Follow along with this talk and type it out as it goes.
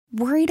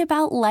Worried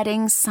about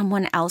letting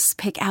someone else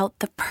pick out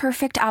the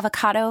perfect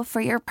avocado for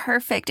your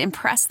perfect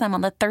impress them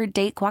on the third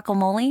date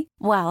guacamole?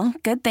 Well,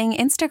 good thing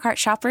Instacart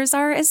shoppers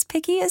are as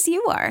picky as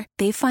you are.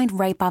 They find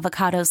ripe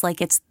avocados like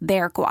it's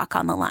their guac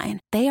on the line.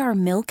 They are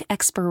milk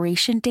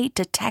expiration date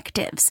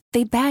detectives.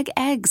 They bag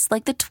eggs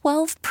like the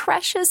 12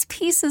 precious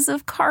pieces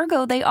of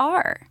cargo they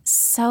are.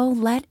 So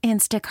let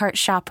Instacart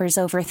shoppers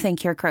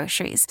overthink your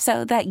groceries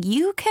so that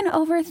you can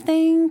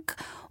overthink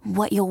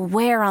what you'll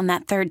wear on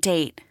that third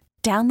date.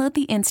 Download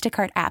the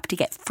Instacart app to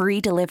get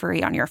free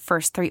delivery on your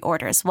first 3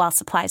 orders while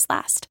supplies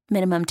last.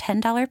 Minimum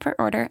 $10 per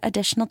order.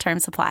 Additional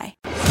terms apply.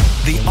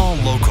 The All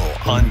Local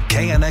on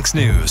KNX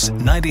News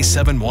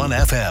 97.1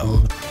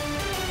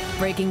 FM.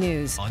 Breaking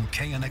news on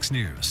KNX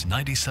News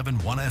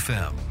 97.1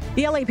 FM.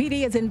 The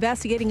LAPD is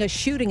investigating a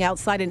shooting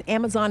outside an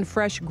Amazon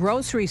Fresh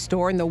grocery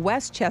store in the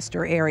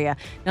Westchester area.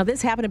 Now,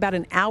 this happened about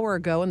an hour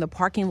ago in the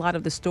parking lot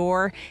of the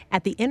store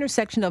at the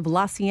intersection of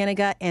La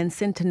Cienega and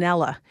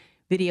Centinela.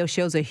 Video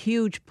shows a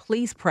huge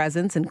police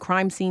presence and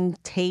crime scene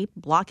tape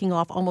blocking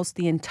off almost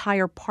the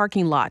entire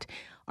parking lot.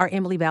 Our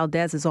Emily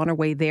Valdez is on her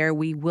way there.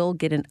 We will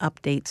get an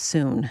update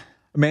soon.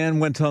 A man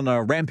went on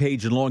a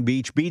rampage in Long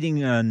Beach,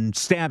 beating and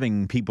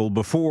stabbing people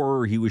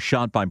before he was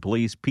shot by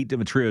police. Pete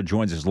Demetrio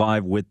joins us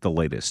live with the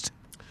latest.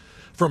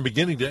 From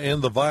beginning to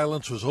end, the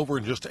violence was over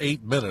in just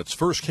 8 minutes.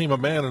 First came a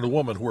man and a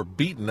woman who were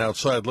beaten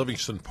outside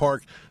Livingston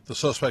Park. The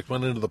suspect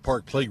went into the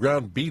park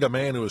playground, beat a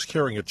man who was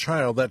carrying a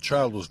child. That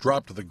child was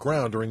dropped to the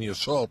ground during the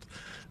assault.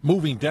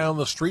 Moving down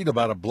the street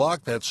about a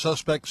block, that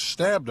suspect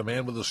stabbed a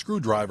man with a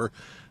screwdriver,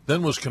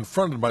 then was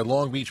confronted by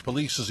Long Beach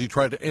police as he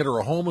tried to enter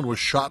a home and was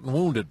shot and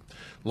wounded.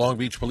 Long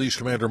Beach Police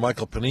Commander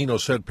Michael Panino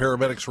said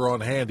paramedics were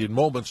on hand in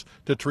moments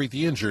to treat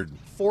the injured.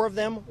 4 of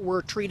them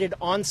were treated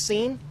on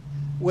scene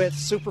with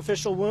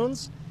superficial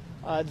wounds.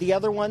 The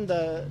other one,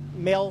 the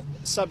male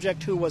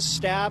subject who was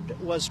stabbed,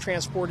 was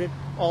transported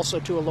also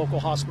to a local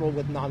hospital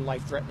with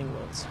non-life-threatening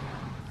wounds.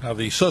 Now,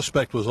 the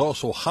suspect was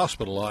also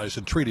hospitalized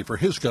and treated for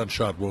his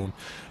gunshot wound.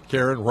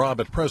 Karen,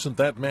 Rob, at present,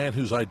 that man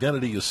whose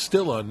identity is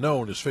still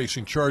unknown is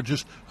facing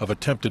charges of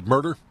attempted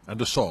murder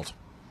and assault.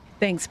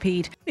 Thanks,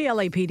 Pete. The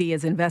LAPD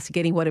is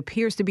investigating what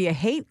appears to be a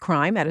hate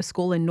crime at a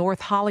school in North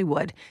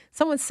Hollywood.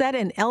 Someone set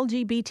an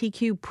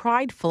LGBTQ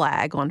pride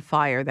flag on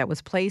fire that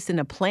was placed in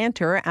a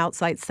planter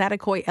outside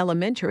Saticoy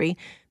Elementary.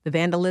 The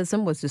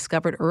vandalism was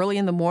discovered early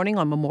in the morning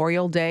on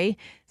Memorial Day.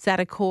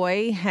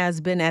 Saticoy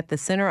has been at the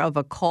center of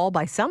a call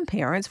by some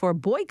parents for a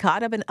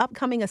boycott of an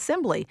upcoming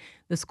assembly.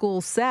 The school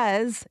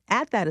says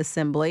at that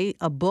assembly,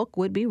 a book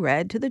would be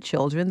read to the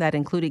children that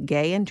included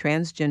gay and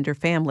transgender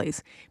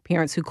families.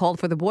 Parents who called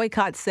for the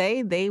boycott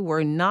say they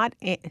are not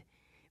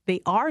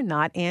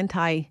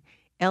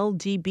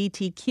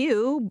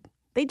anti-LGBTQ.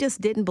 They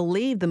just didn't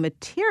believe the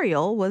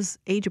material was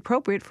age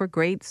appropriate for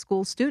grade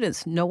school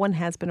students. No one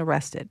has been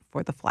arrested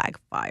for the flag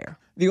fire.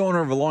 The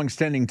owner of a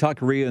long-standing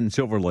taqueria in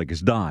Silver Lake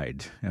has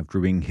died after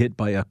being hit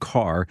by a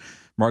car.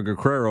 Margaret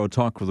Carrero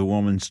talked with the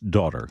woman's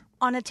daughter.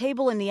 On a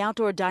table in the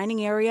outdoor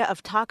dining area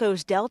of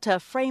Tacos Delta,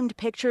 framed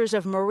pictures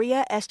of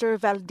Maria Esther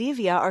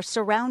Valdivia are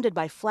surrounded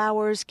by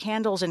flowers,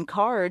 candles, and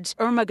cards.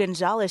 Irma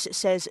Gonzalez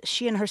says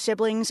she and her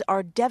siblings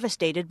are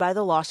devastated by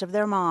the loss of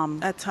their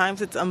mom. At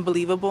times it's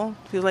unbelievable.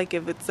 I feel like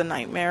if it's a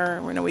nightmare,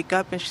 we're going to wake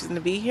up and she's going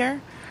to be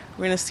here.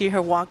 We're going to see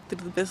her walk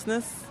through the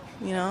business,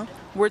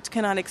 Words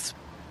cannot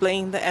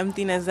explain the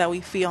emptiness that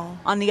we feel.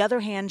 On the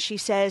other hand, she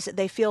says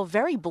they feel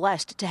very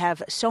blessed to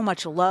have so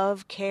much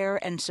love, care,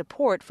 and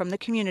support from the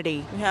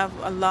community. We have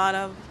a lot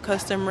of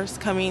customers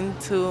coming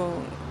to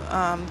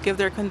give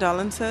their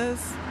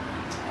condolences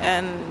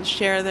and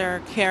share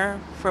their care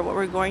for what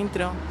we're going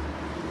through.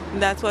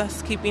 And that's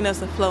what's keeping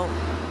us afloat.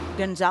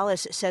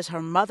 Gonzalez says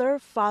her mother,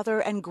 father,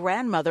 and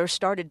grandmother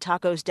started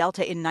Tacos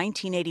Delta in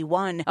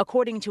 1981.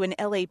 According to an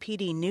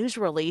LAPD news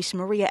release,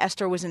 Maria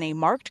Esther was in a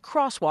marked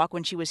crosswalk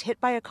when she was hit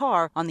by a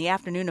car on the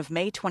afternoon of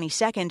May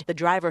 22nd. The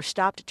driver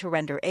stopped to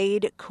render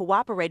aid,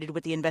 cooperated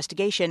with the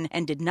investigation,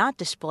 and did not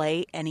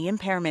display any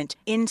impairment.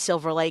 In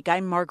Silver Lake,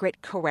 I'm Margaret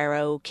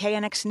Carrero,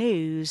 KNX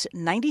News,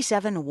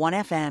 97.1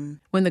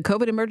 FM. When the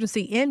COVID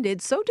emergency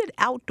ended, so did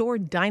outdoor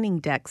dining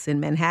decks in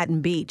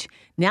Manhattan Beach.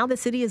 Now the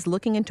city is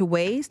looking into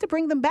ways to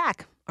bring them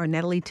back. Our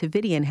Natalie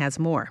Tavidian has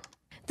more.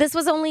 This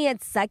was only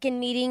its second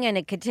meeting, and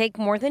it could take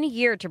more than a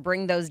year to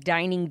bring those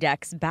dining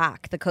decks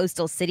back. The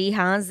coastal city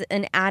has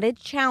an added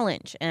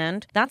challenge,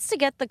 and that's to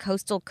get the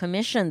Coastal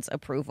Commission's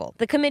approval.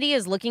 The committee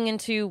is looking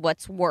into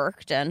what's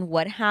worked and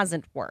what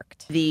hasn't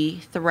worked. The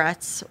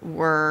threats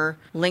were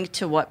linked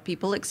to what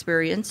people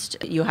experienced.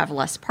 You have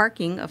less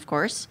parking, of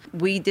course.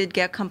 We did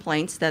get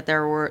complaints that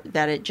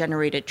it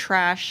generated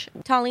trash.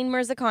 Talene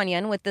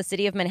Mirzakhanian with the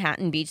city of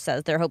Manhattan Beach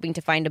says they're hoping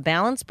to find a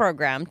balanced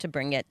program to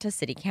bring it to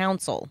city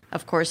council.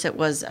 Of course, it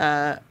was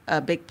a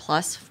big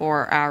plus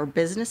for our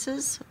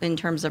businesses in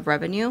terms of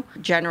revenue.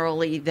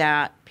 Generally,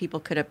 that people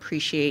could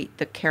appreciate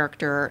the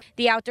character.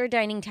 The Outdoor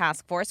Dining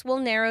Task Force will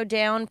narrow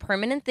down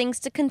permanent things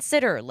to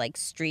consider, like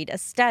street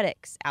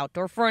aesthetics,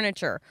 outdoor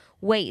furniture,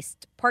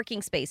 waste,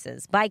 parking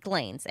spaces, bike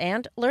lanes,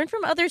 and learn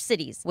from other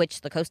cities,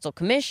 which the Coastal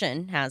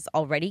Commission has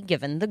already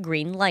given the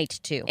green light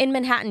to. In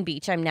Manhattan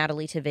Beach, I'm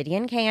Natalie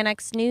Tavidian,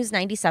 KNX News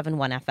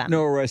 97.1 FM.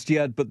 No arrest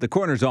yet, but the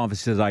coroner's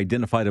office has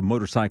identified a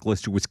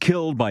motorcyclist who was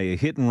killed by a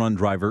hit-and-run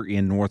driver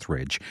in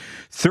Northridge.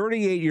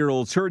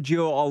 38-year-old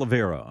Sergio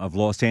Oliveira of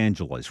Los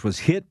Angeles was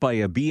hit by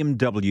a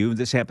BMW.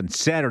 This happened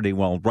Saturday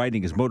while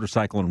riding his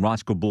motorcycle on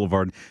Roscoe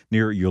Boulevard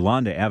near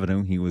Yolanda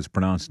Avenue. He was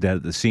pronounced dead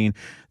at the scene.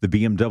 The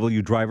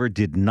BMW driver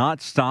did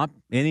not stop.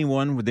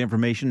 Anyone with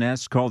information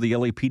asked to call the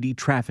LAPD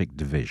Traffic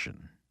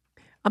Division.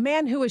 A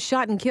man who was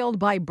shot and killed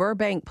by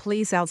Burbank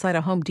police outside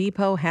a Home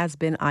Depot has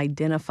been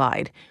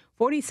identified.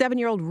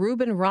 47-year-old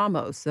Ruben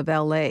Ramos of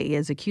L.A.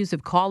 is accused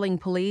of calling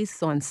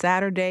police on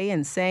Saturday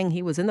and saying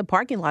he was in the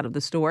parking lot of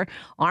the store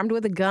armed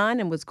with a gun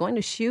and was going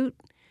to shoot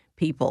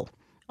people.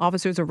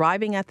 Officers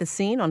arriving at the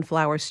scene on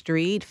Flower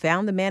Street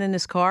found the man in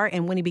his car,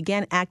 and when he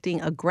began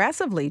acting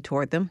aggressively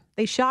toward them,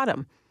 they shot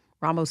him.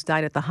 Ramos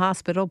died at the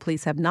hospital.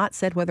 Police have not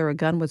said whether a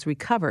gun was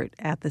recovered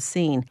at the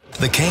scene.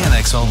 The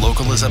KNX All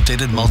Local is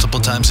updated multiple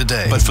times a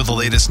day. But for the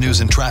latest news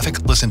and traffic,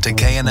 listen to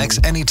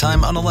KNX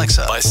anytime on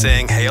Alexa by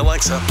saying, "Hey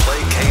Alexa, play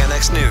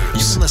KNX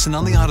News." You can listen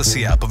on the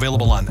Odyssey app,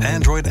 available on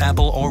Android,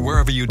 Apple, or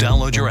wherever you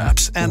download your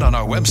apps, and on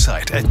our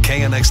website at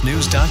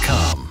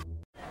knxnews.com.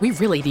 We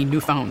really need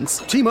new phones.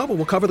 T-Mobile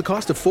will cover the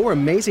cost of 4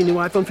 amazing new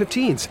iPhone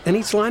 15s, and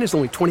each line is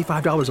only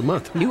 $25 a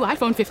month. New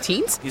iPhone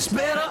 15s? It's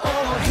better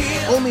over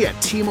here. Only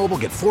at T-Mobile,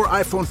 get 4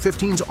 iPhone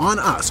 15s on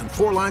us and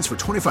 4 lines for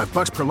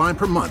 $25 per line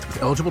per month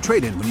with eligible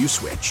trade-in when you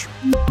switch.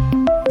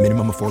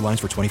 Minimum of 4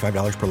 lines for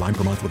 $25 per line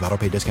per month with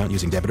autopay discount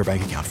using debit or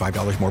bank account.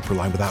 $5 more per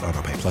line without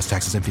autopay, plus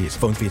taxes and fees.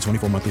 Phone fee at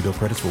 24 monthly bill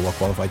credits for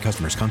well-qualified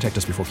customers. Contact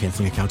us before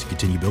canceling account to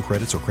continue bill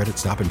credits or credit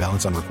stop and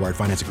balance on required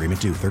finance agreement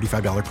due.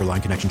 $35 per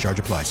line connection charge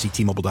applies. See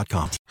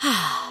T-Mobile.com.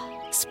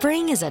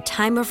 Spring is a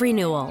time of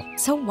renewal,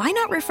 so why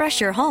not refresh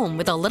your home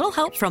with a little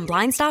help from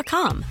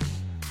Blinds.com?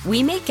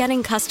 We make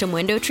getting custom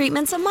window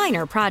treatments a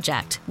minor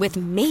project with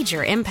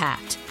major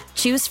impact.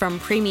 Choose from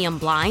premium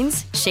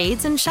blinds,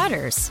 shades, and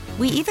shutters.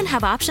 We even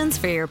have options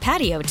for your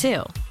patio,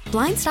 too.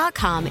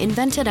 Blinds.com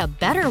invented a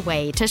better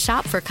way to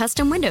shop for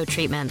custom window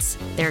treatments.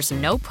 There's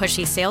no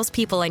pushy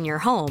salespeople in your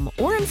home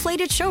or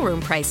inflated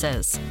showroom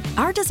prices.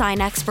 Our design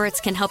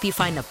experts can help you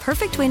find the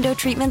perfect window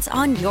treatments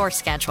on your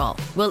schedule.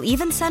 We'll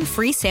even send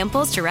free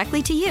samples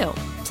directly to you.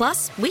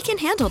 Plus, we can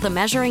handle the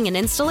measuring and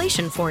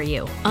installation for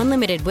you.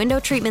 Unlimited window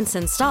treatments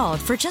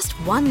installed for just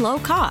one low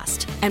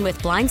cost. And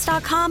with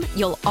Blinds.com,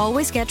 you'll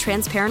always get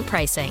transparent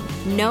pricing.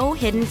 No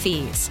hidden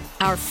fees.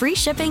 Our free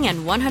shipping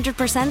and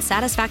 100%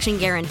 satisfaction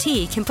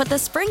guarantee can put the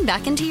spring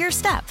back into your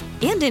step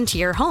and into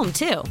your home,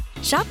 too.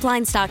 Shop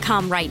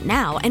Blinds.com right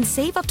now and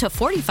save up to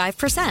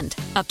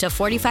 45%. Up to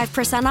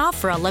 45% off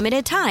for a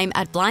limited time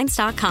at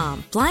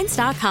Blinds.com.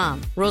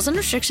 Blinds.com. Rules and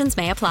restrictions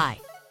may apply.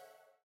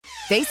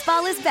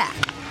 Baseball is back,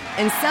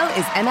 and so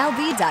is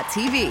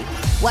MLB.tv.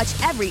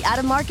 Watch every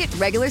out-of-market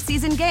regular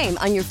season game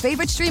on your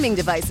favorite streaming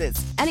devices,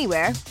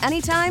 anywhere,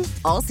 anytime,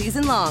 all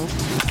season long.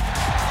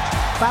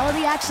 Follow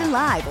the action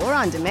live or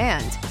on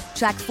demand.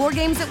 Track 4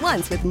 games at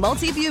once with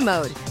multi-view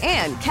mode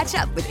and catch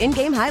up with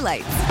in-game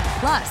highlights.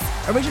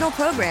 Plus, original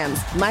programs,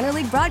 minor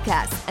league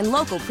broadcasts, and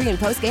local pre- and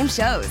post-game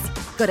shows.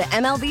 Go to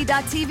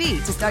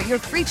MLB.tv to start your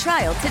free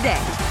trial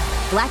today.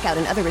 Blackout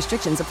and other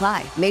restrictions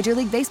apply. Major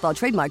League Baseball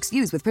trademarks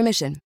used with permission.